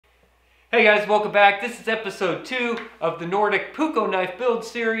Hey guys, welcome back. This is episode 2 of the Nordic Puukko knife build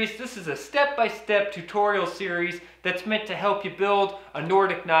series. This is a step-by-step tutorial series that's meant to help you build a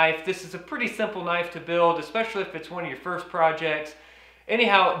Nordic knife. This is a pretty simple knife to build, especially if it's one of your first projects.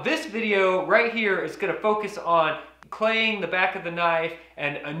 Anyhow, this video right here is going to focus on claying the back of the knife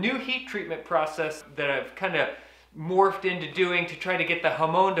and a new heat treatment process that I've kind of morphed into doing to try to get the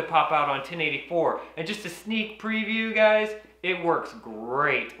hamon to pop out on 1084. And just a sneak preview, guys, it works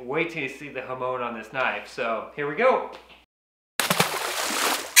great. Wait till you see the hamon on this knife. So here we go.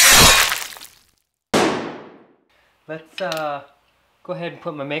 Let's go ahead and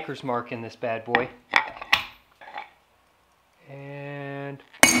put my maker's mark in this bad boy. And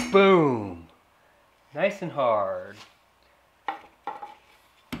boom! Nice and hard.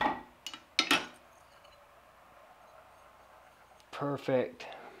 Perfect.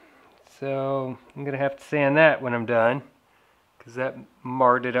 So I'm gonna have to sand that when I'm done, because that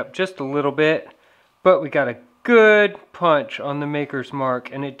marred it up just a little bit, but we got a good punch on the maker's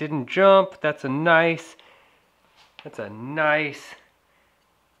mark and it didn't jump. That's a nice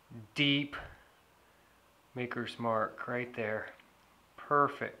deep maker's mark right there.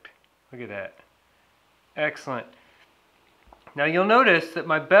 Perfect. Look at that. Excellent. Now you'll notice that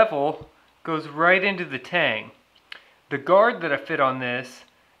my bevel goes right into the tang. The guard that I fit on this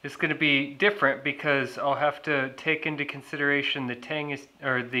is going to be different because I'll have to take into consideration the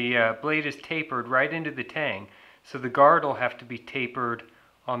blade is tapered right into the tang, so the guard will have to be tapered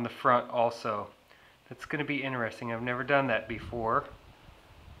on the front also. That's going to be interesting. I've never done that before.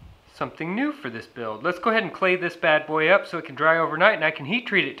 Something new for this build. Let's go ahead and clay this bad boy up so it can dry overnight and I can heat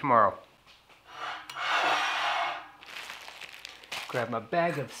treat it tomorrow. Grab my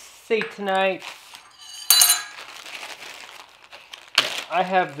bag of Satanite. I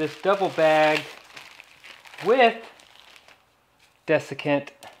have this double bag with desiccant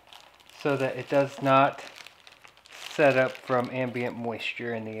so that it does not set up from ambient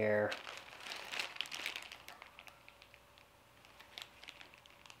moisture in the air.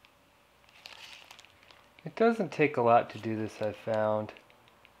 It doesn't take a lot to do this, I've found,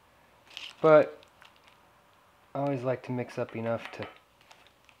 but I always like to mix up enough to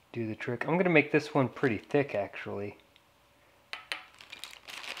do the trick. I'm going to make this one pretty thick actually.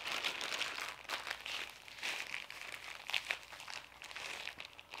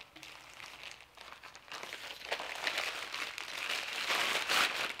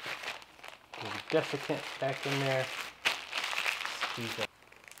 Desiccant back in there. Squeeze up.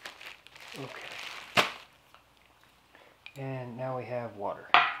 Okay. And now we have water.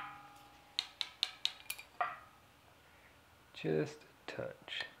 Just a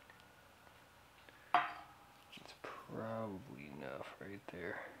touch. It's probably enough right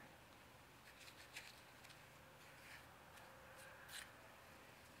there.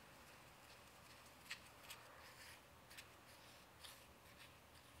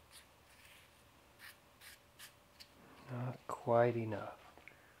 Not quite enough.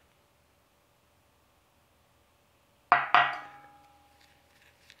 And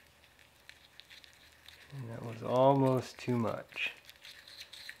that was almost too much.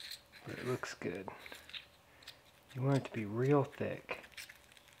 But it looks good. You want it to be real thick.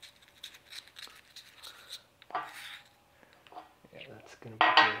 Yeah, that's going to be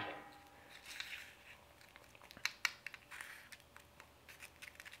good.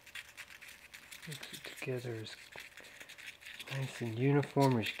 Mix it together as nice and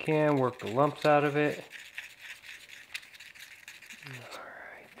uniform as you can. Work the lumps out of it.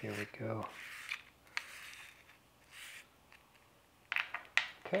 Alright, there we go.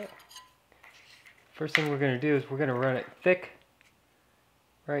 Okay. First thing we're going to do is we're going to run it thick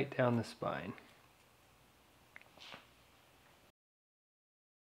right down the spine.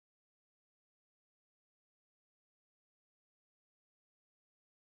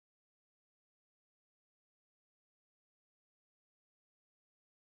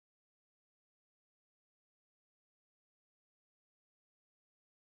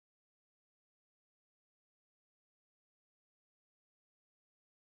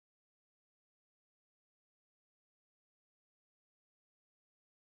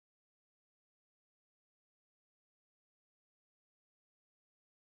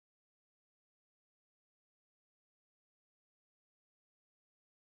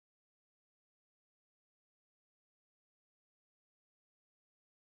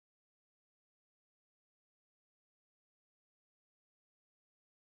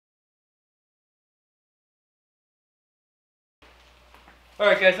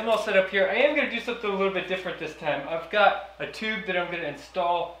 Alright guys, I'm all set up here. I am going to do something a little bit different this time. I've got a tube that I'm going to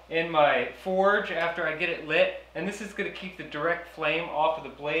install in my forge after I get it lit, and this is going to keep the direct flame off of the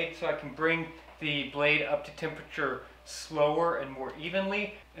blade so I can bring the blade up to temperature slower and more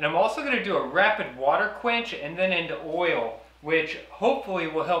evenly. And I'm also going to do a rapid water quench and then into oil, which hopefully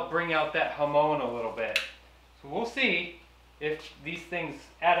will help bring out that hamon a little bit. So we'll see if these things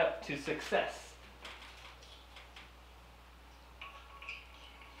add up to success.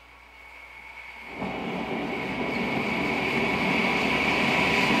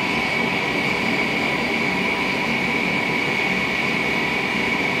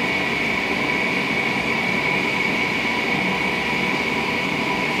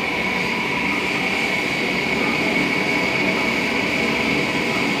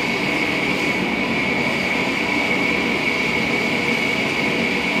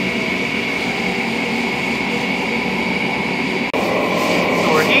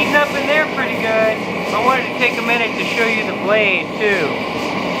 I wanted to take a minute to show you the blade too.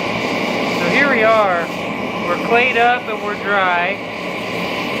 So here we are, we're clayed up and we're dry.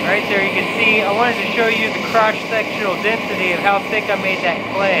 Right there you can see, I wanted to show you the cross-sectional density of how thick I made that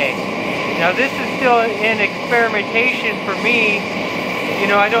clay. Now this is still in experimentation for me. You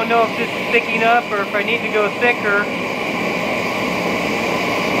know, I don't know if this is thick enough or if I need to go thicker.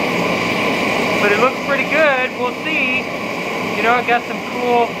 But it looks pretty good, we'll see. You know, I got some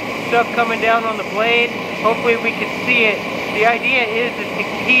cool stuff coming down on the blade. Hopefully we can see it. The idea is to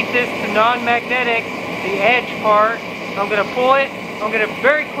heat this to non-magnetic, the edge part. I'm going to pull it. I'm going to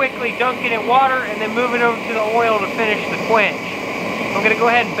very quickly dunk it in water and then move it over to the oil to finish the quench. I'm going to go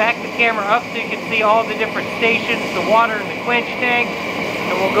ahead and back the camera up so you can see all the different stations, the water and the quench tank,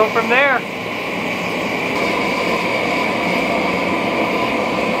 and we'll go from there.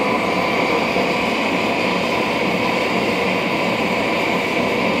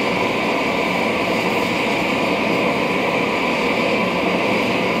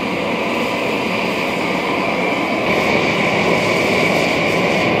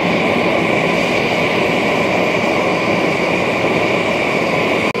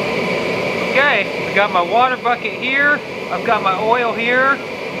 I've got my water bucket here, I've got my oil here,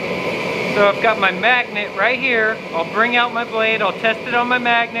 so I've got my magnet right here. I'll bring out my blade, I'll test it on my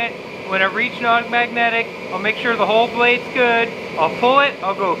magnet. When I reach non-magnetic, I'll make sure the whole blade's good. I'll pull it,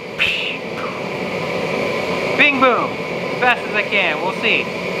 I'll go bing boom, as fast as I can, we'll see.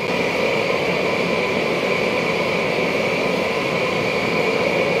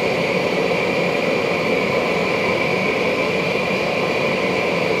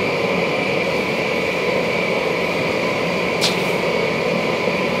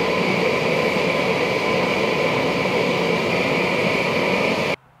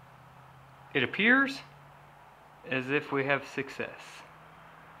 It appears as if we have success.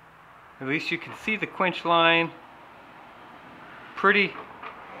 At least you can see the quench line pretty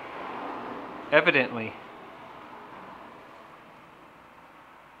evidently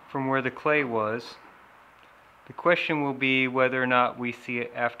from where the clay was. The question will be whether or not we see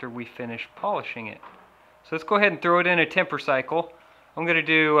it after we finish polishing it. So let's go ahead and throw it in a temper cycle. I'm going to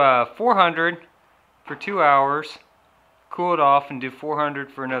do 400 for 2 hours. Cool it off and do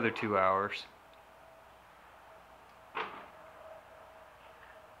 400 for another 2 hours.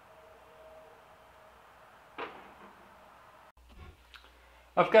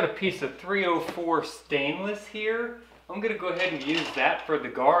 I've got a piece of 304 stainless here. I'm going to go ahead and use that for the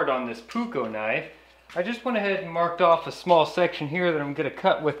guard on this Puukko knife. I just went ahead and marked off a small section here that I'm going to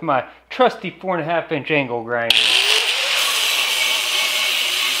cut with my trusty 4.5 inch angle grinder.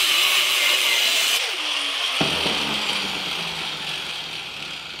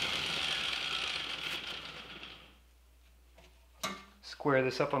 Square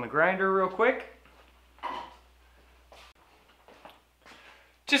this up on the grinder real quick.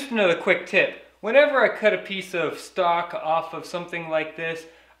 Just another quick tip. Whenever I cut a piece of stock off of something like this,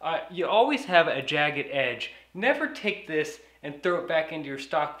 you always have a jagged edge. Never take this and throw it back into your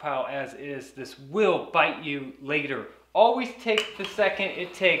stockpile as is. This will bite you later. Always take the second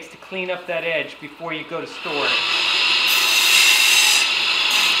it takes to clean up that edge before you go to store it.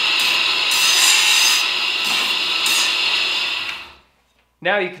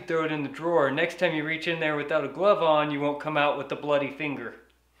 Now you can throw it in the drawer. Next time you reach in there without a glove on, you won't come out with a bloody finger.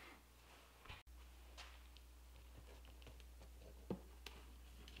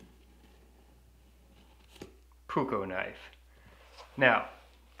 Puukko knife. Now,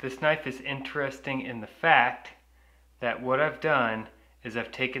 this knife is interesting in the fact that what I've done is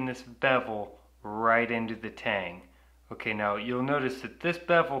I've taken this bevel right into the tang. Okay, now you'll notice that this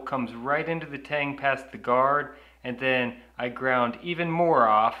bevel comes right into the tang past the guard, and then I ground even more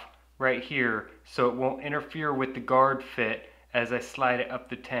off right here so it won't interfere with the guard fit as I slide it up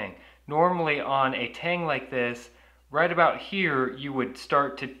the tang. Normally on a tang like this, right about here, you would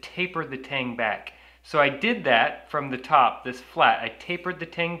start to taper the tang back. So I did that from the top, this flat. I tapered the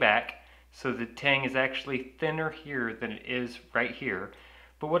tang back so the tang is actually thinner here than it is right here.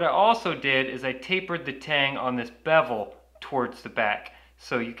 But what I also did is I tapered the tang on this bevel towards the back.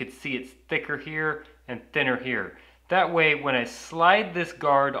 So you could see it's thicker here and thinner here. That way, when I slide this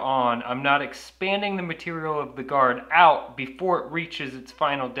guard on, I'm not expanding the material of the guard out before it reaches its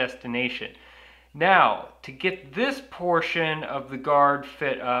final destination. Now, to get this portion of the guard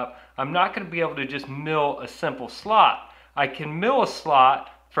fit up, I'm not going to be able to just mill a simple slot. I can mill a slot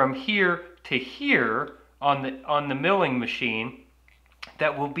from here to here on the milling machine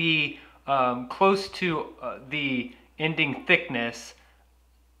that will be close to the ending thickness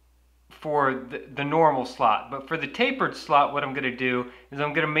for the normal slot. But for the tapered slot, what I'm going to do is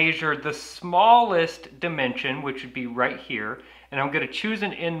I'm going to measure the smallest dimension, which would be right here, and I'm going to choose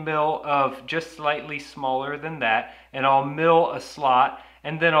an end mill of just slightly smaller than that, and I'll mill a slot,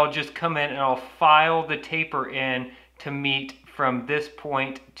 and then I'll just come in and I'll file the taper in to meet from this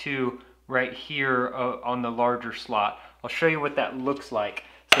point to right here on the larger slot. I'll show you what that looks like.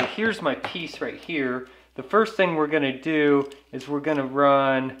 So here's my piece right here. The first thing we're going to do is we're going to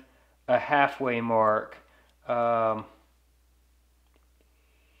run a halfway mark. Right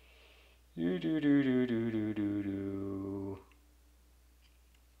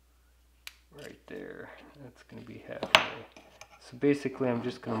there. That's going to be halfway. So basically I'm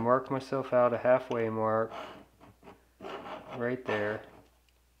just going to mark myself out a halfway mark right there.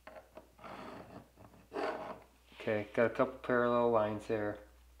 Okay, got a couple parallel lines there.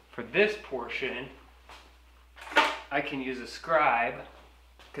 For this portion, I can use a scribe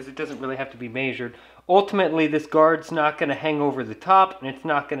because it doesn't really have to be measured. Ultimately, this guard's not going to hang over the top and it's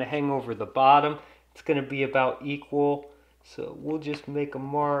not going to hang over the bottom. It's going to be about equal. So we'll just make a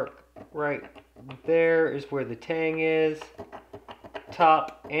mark right there is where the tang is,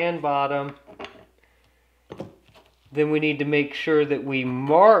 top and bottom. Then we need to make sure that we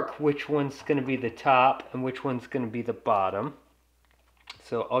mark which one's going to be the top and which one's going to be the bottom.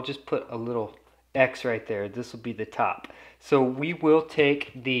 So I'll just put a little X right there. This will be the top. So we will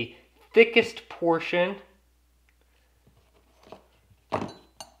take the thickest portion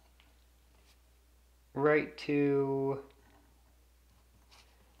right to,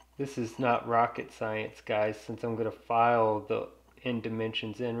 this is not rocket science, guys, since I'm going to file the end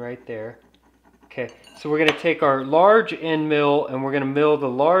dimensions in right there. Okay, so we're going to take our large end mill and we're going to mill the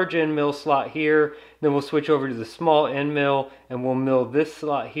large end mill slot here. Then we'll switch over to the small end mill and we'll mill this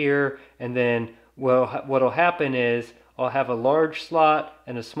slot here. And then what'll happen is I'll have a large slot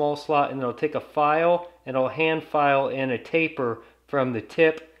and a small slot, and then I'll take a file and I'll hand file in a taper from the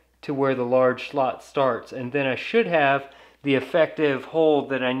tip to where the large slot starts. And then I should have the effective hole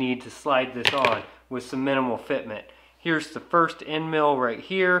that I need to slide this on with some minimal fitment. Here's the first end mill right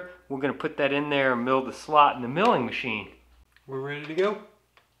here. We're going to put that in there and mill the slot in the milling machine. We're ready to go.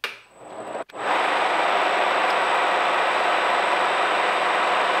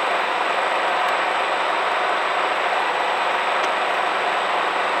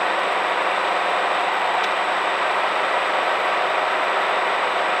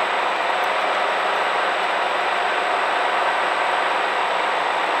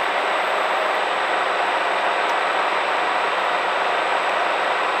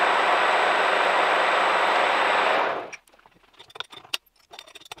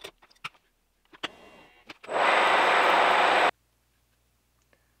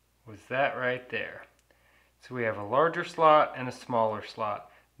 Was that right there. So we have a larger slot and a smaller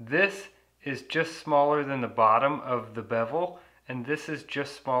slot. This is just smaller than the bottom of the bevel, and this is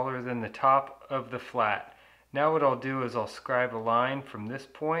just smaller than the top of the flat. Now what I'll do is I'll scribe a line from this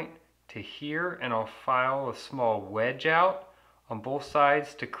point to here, and I'll file a small wedge out on both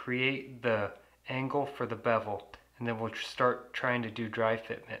sides to create the angle for the bevel, and then we'll start trying to do dry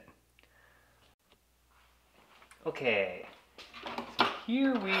fitment. Okay. So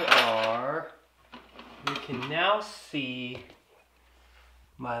here we are. You can now see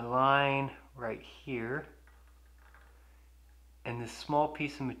my line right here. And this small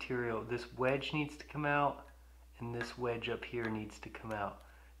piece of material, this wedge needs to come out, and this wedge up here needs to come out.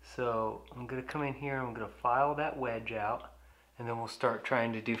 So I'm going to come in here and I'm going to file that wedge out, and then we'll start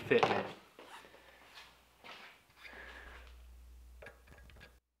trying to do fitment.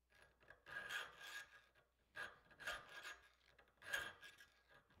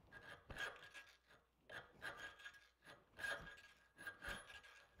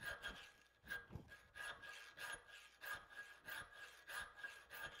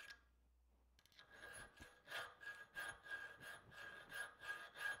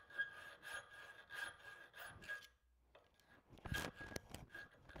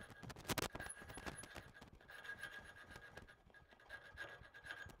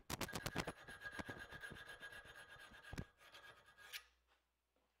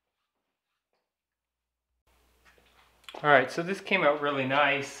 All right, so this came out really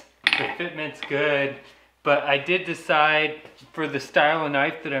nice. The fitment's good, but I did decide for the style of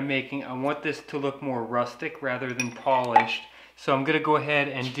knife that I'm making, I want this to look more rustic rather than polished. So I'm gonna go ahead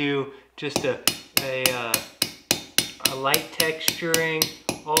and do just a light texturing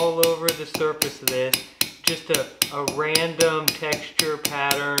all over the surface of this. Just a random texture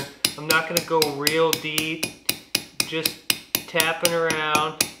pattern. I'm not gonna go real deep, just tapping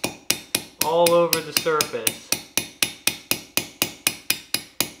around all over the surface.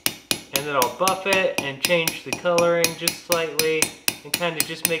 And then I'll buff it and change the coloring just slightly and kind of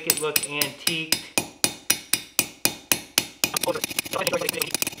just make it look antiqued.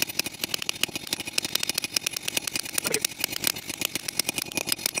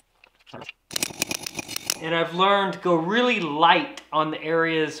 And I've learned to go really light on the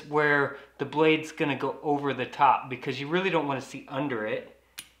areas where the blade's gonna go over the top because you really don't want to see under it.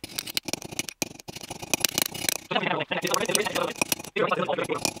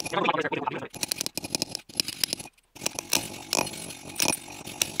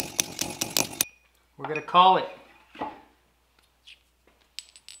 We're gonna call it.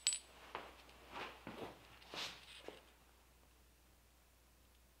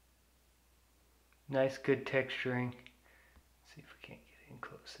 Nice, good texturing. Let's see if we can't get in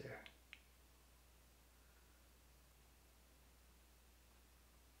close there.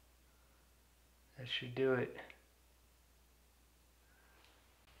 That should do it.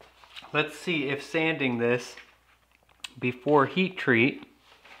 Let's see if sanding this before heat treat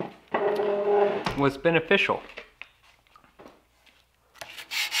was beneficial.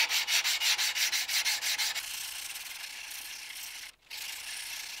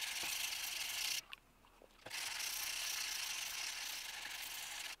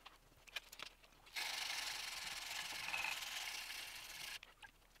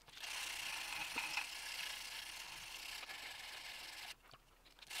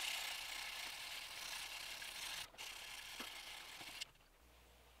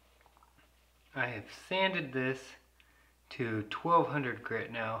 I have sanded this to 1200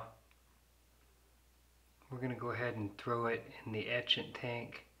 grit now. We're going to go ahead and throw it in the etchant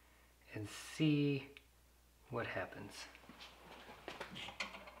tank and see what happens.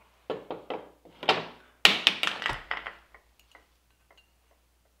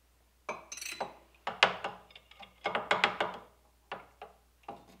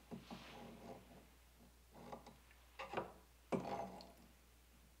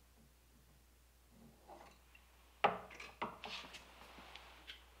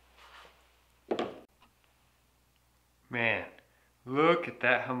 Man, look at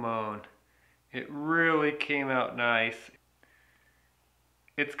that hamon. It really came out nice.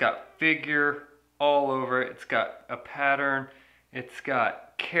 It's got figure all over it. It's got a pattern. It's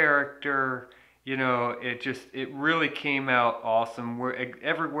got character. You know, it really came out awesome.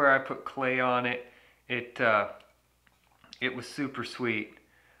 Everywhere I put clay on it, it was super sweet.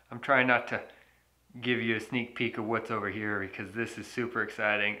 I'm trying not to give you a sneak peek of what's over here because this is super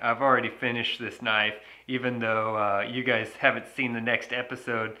exciting. I've already finished this knife, even though you guys haven't seen the next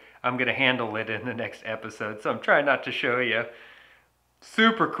episode. I'm gonna handle it in the next episode, so I'm trying not to show you.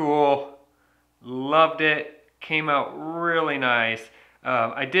 Super cool, loved it, came out really nice.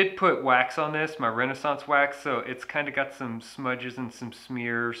 I did put wax on this, my Renaissance wax, so it's kind of got some smudges and some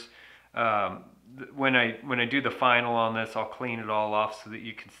smears. When I do the final on this, I'll clean it all off so that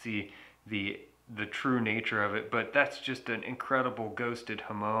you can see the true nature of it, but that's just an incredible ghosted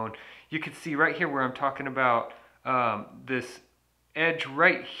hamon. You can see right here where I'm talking about this edge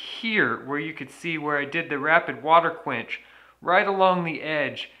right here, where you could see where I did the rapid water quench. Right along the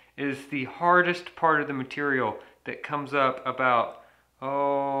edge is the hardest part of the material that comes up about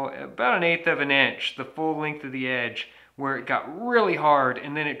an 1/8 of an inch, the full length of the edge, where it got really hard,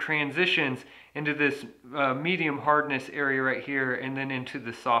 and then it transitions into this medium hardness area right here, and then into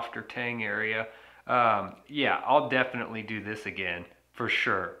the softer tang area. Yeah, I'll definitely do this again for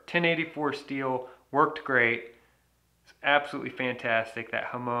sure. 1084 steel worked great. It's absolutely fantastic. That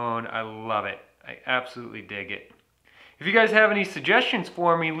hamon, I love it. I absolutely dig it. If you guys have any suggestions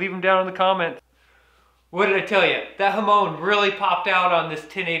for me, leave them down in the comments. What did I tell you? That hamon really popped out on this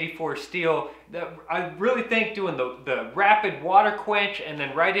 1084 steel. I really think doing the rapid water quench and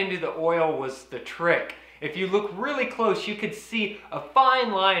then right into the oil was the trick. If you look really close, you could see a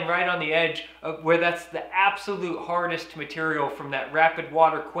fine line right on the edge of where that's the absolute hardest material from that rapid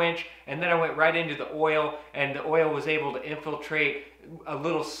water quench. And then I went right into the oil, and the oil was able to infiltrate a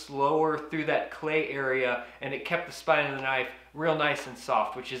little slower through that clay area, and it kept the spine of the knife real nice and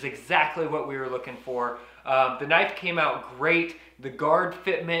soft, which is exactly what we were looking for. The knife came out great. The guard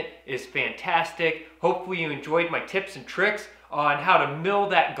fitment is fantastic. Hopefully you enjoyed my tips and tricks on how to mill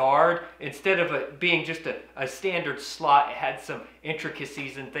that guard. Instead of it being just a standard slot, it had some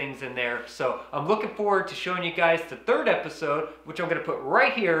intricacies and things in there. So I'm looking forward to showing you guys the third episode, which I'm going to put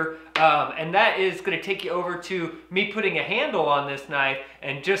right here, and that is going to take you over to me putting a handle on this knife.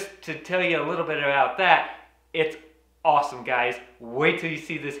 And just to tell you a little bit about that, it's awesome, guys. Wait till you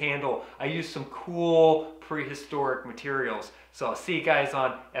see this handle. I used some cool prehistoric materials. So I'll see you guys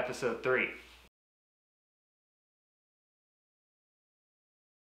on episode 3.